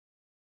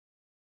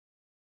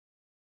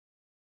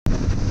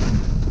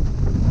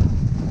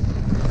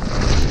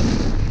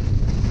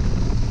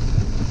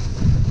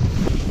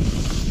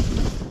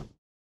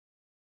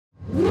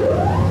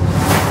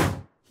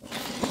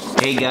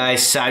Hey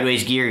guys,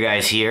 SideWays Gear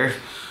Guys here.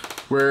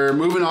 We're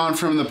moving on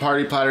from the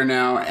Party Platter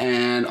now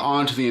and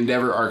on to the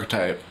Endeavor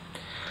Archetype.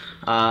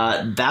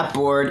 That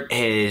board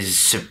is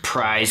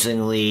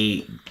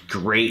surprisingly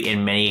great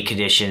in many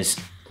conditions,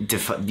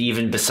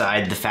 even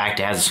beside the fact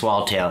it has a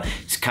swallowtail.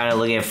 It's kind of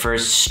looking at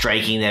first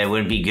striking that it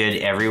wouldn't be good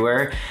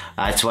everywhere.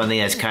 It's one thing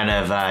that's kind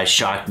of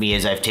shocked me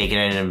as I've taken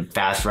it in a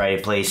vast variety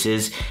of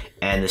places,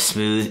 and the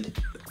smooth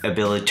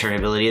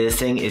turnability of this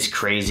thing is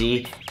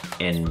crazy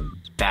in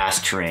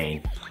vast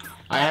terrain.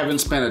 I haven't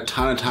spent a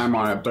ton of time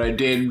on it, but I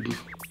did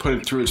put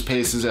it through its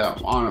paces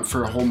on it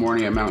for a whole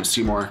morning at Mount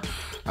Seymour.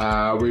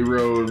 We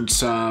rode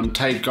some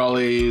tight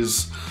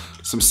gullies,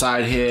 some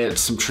side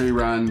hits, some tree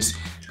runs,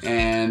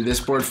 and this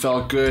board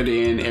felt good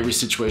in every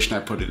situation I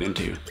put it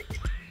into.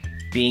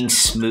 Being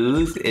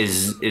smooth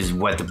is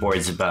what the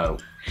board's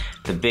about.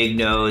 The big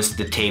nose,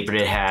 the taper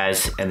it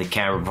has, and the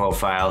camera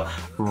profile,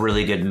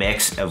 really good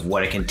mix of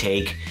what it can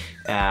take,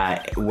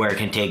 where it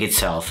can take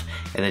itself.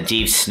 In the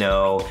deep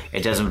snow,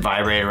 it doesn't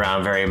vibrate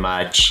around very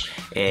much.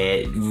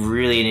 It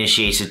really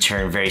initiates the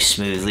turn very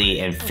smoothly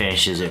and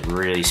finishes it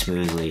really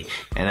smoothly.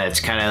 And that's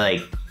kind of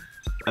like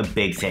a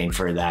big thing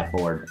for that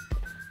board.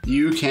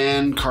 You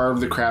can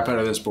carve the crap out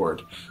of this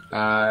board.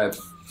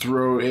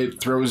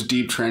 It throws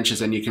deep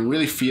trenches, and you can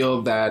really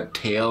feel that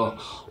tail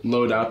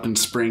load up and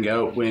spring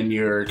out when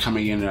you're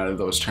coming in and out of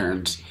those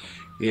turns.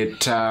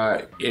 It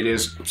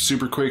is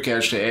super quick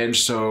edge to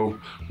edge, so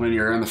when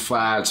you're in the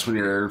flats, when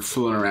you're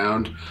fooling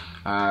around,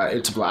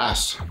 it's a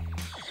blast.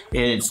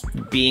 It's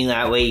being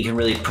that way, you can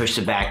really push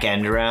the back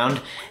end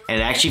around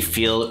and actually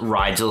feel it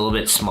rides a little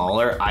bit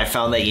smaller. I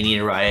found that you need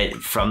to ride it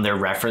from their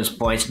reference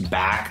points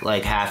back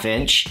like ½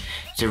 inch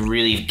to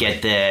really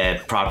get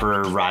the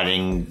proper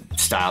riding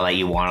style that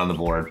you want on the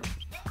board.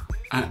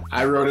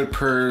 I rode it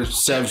per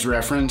Sev's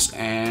reference,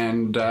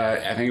 and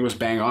I think it was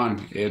bang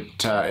on.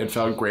 It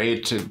felt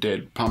great.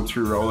 It pumped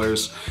through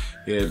rollers.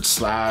 It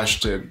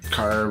slashed. It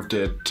carved.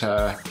 It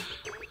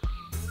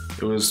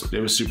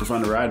was super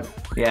fun to ride.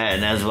 Yeah,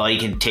 and as well, you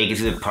can take it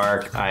to the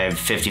park. I have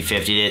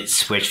 50-50'd it,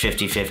 switch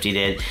 50-50'd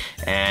it,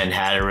 and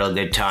had a real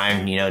good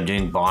time, you know,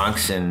 doing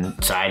bonks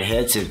and side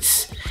hits.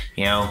 It's,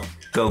 you know,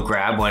 go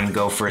grab one,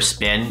 go for a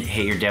spin,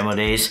 hit your demo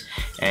days,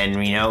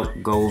 and, you know,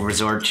 go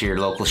resort to your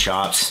local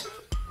shops.